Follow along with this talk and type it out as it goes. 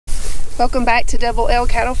Welcome back to Double L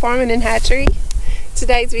Cattle Farming and Hatchery.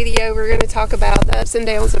 Today's video we're going to talk about the ups and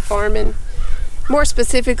downs of farming. More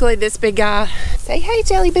specifically this big guy. Say hey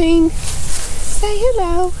Jellybean. Say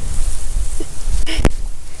hello.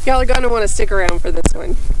 Y'all are going to want to stick around for this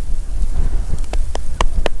one.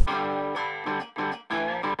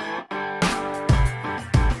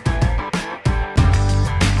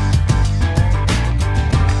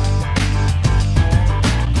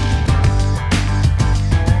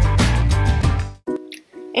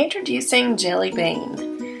 Introducing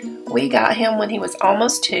Jellybean. We got him when he was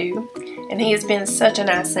almost 2, and he has been such an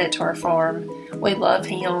asset to our farm. We love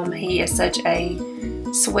him. He is such a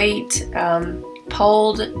sweet,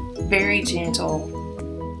 polled, very gentle,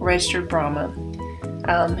 registered Brahma.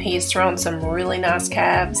 He has thrown some really nice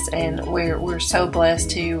calves, and we're so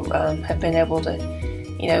blessed to have been able to,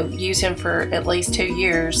 use him for at least 2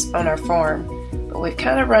 years on our farm. But we've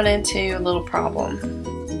kind of run into a little problem.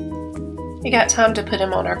 It got time to put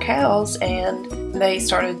him on our cows, and they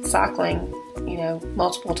started cycling,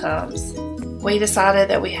 multiple times. We decided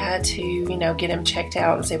that we had to, get him checked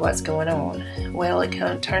out and see what's going on. Well, it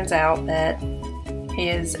turns out that he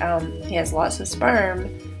has lots of sperm,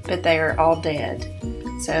 but they are all dead.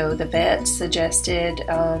 So the vet suggested,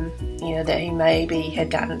 that he maybe had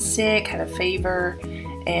gotten sick, had a fever,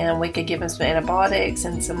 and we could give him some antibiotics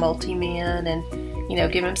and some multi-min, and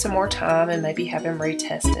give him some more time and maybe have him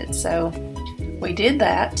retested. So we did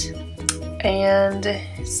that, and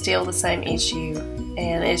still the same issue.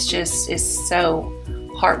 And it's so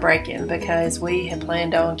heartbreaking because we had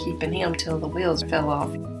planned on keeping him till the wheels fell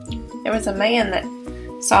off. There was a man that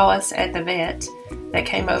saw us at the vet that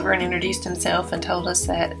came over and introduced himself and told us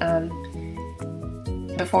that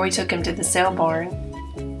before we took him to the sale barn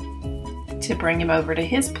to bring him over to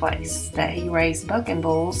his place, that he raised bucking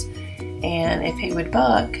bulls, and if he would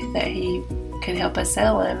buck, that he could help us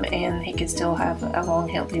sell him and he could still have a long,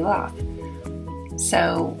 healthy life.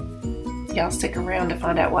 So y'all stick around to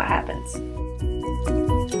find out what happens.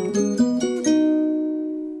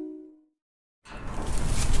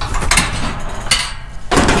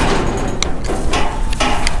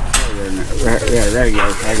 Yeah, there you go.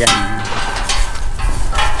 I got him.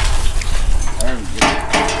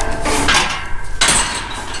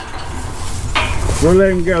 We'll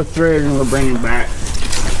let him go through and we'll bring him back.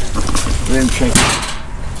 Let him check it.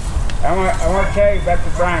 I want to tell you about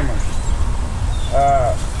the Brahma.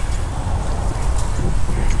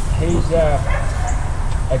 He's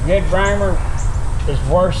a good Brahma is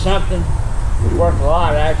worth something. It's worth a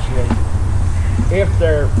lot actually, if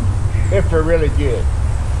they're really good.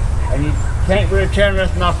 And you can't really tell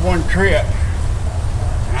nothing off one trip.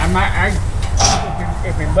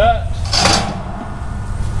 If he bucks,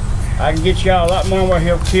 I can get y'all a lot more what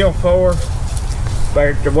he'll kill for.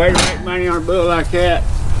 But the way to make money on a bull like that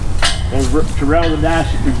is to roll the dice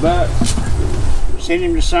if he bucks, send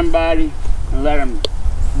him to somebody and let him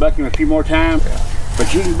buck him a few more times.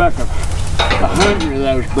 But you can buck 100 of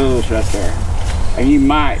those bulls right there, and you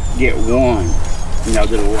might get one,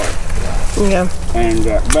 that'll work. Yeah. And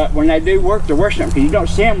but when they do work, they're worth something. Because you don't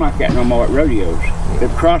see them like that no more at rodeos. They've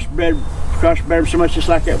crossbred them so much, just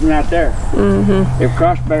like that one out there. Mm-hmm. They've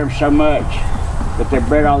crossbred them so much that they've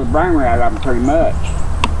bred all the Brahma out of them pretty much.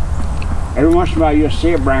 Every once in a while you'll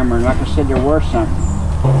see a Brahma, and like I said, they're worth something.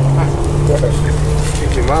 There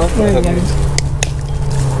you go.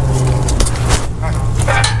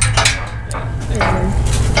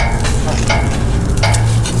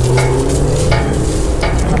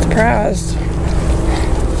 I'm surprised.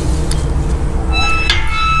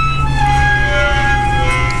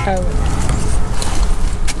 Oh.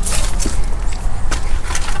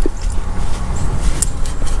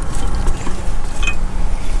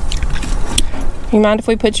 You mind if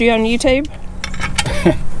we put you on YouTube?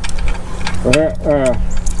 Well,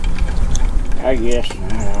 I guess. I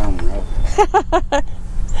don't know.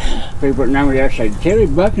 People know me there say, Jelly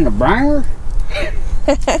bucking a Brahma?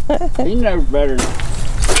 He knows better.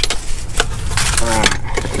 All right.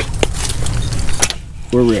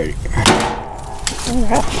 We're ready. All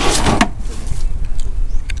right.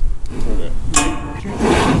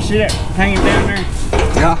 See that hanging down there?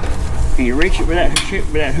 Yeah. And you reach it with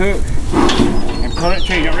that hook and pull it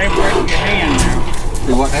to you. Don't ever break your hand now.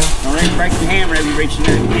 Do what now? Don't ever break your hand whenever you reach in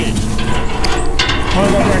there and get it. Pull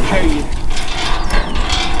it over to you.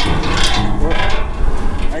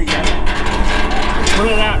 There you go. Pull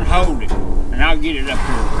it out and hold it, and I'll get it up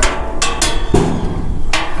here.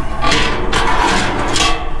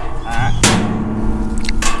 Alright.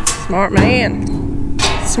 Smart man.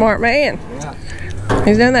 Smart man. Yeah.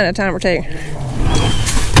 He's done that a time or two.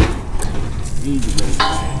 Easy, baby.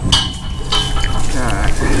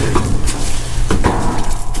 Alright.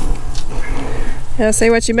 I see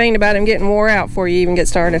what you mean about him getting wore out before you even get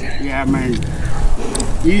started. Yeah, I mean,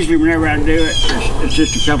 usually whenever I do it, it's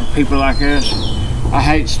just a couple people like us. I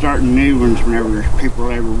hate starting new ones whenever there's people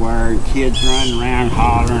everywhere and kids running around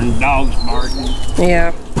hollering, dogs barking.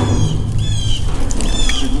 Yeah.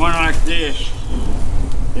 There's one like this,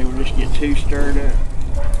 they will just get too stirred up.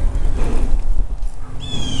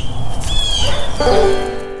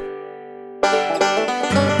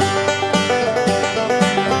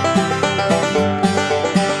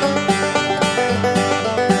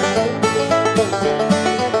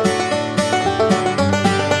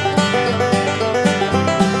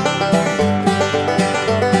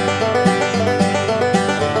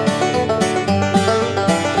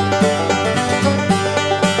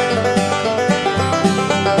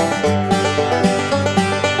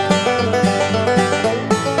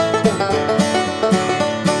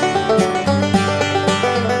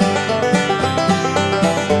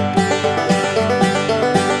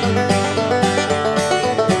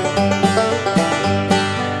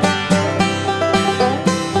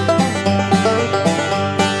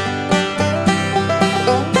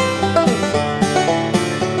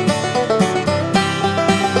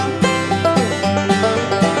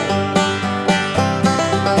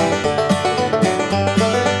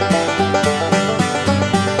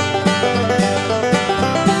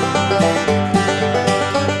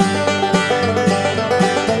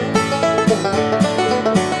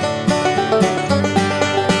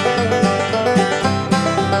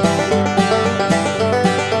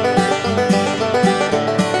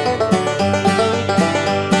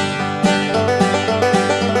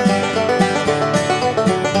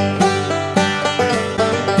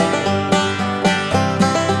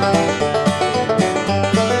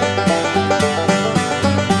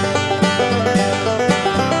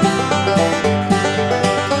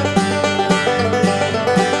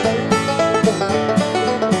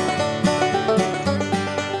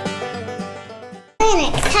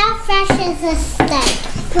 How fresh is the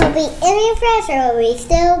steak? Will be any fresher or will we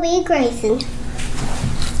still be grazing?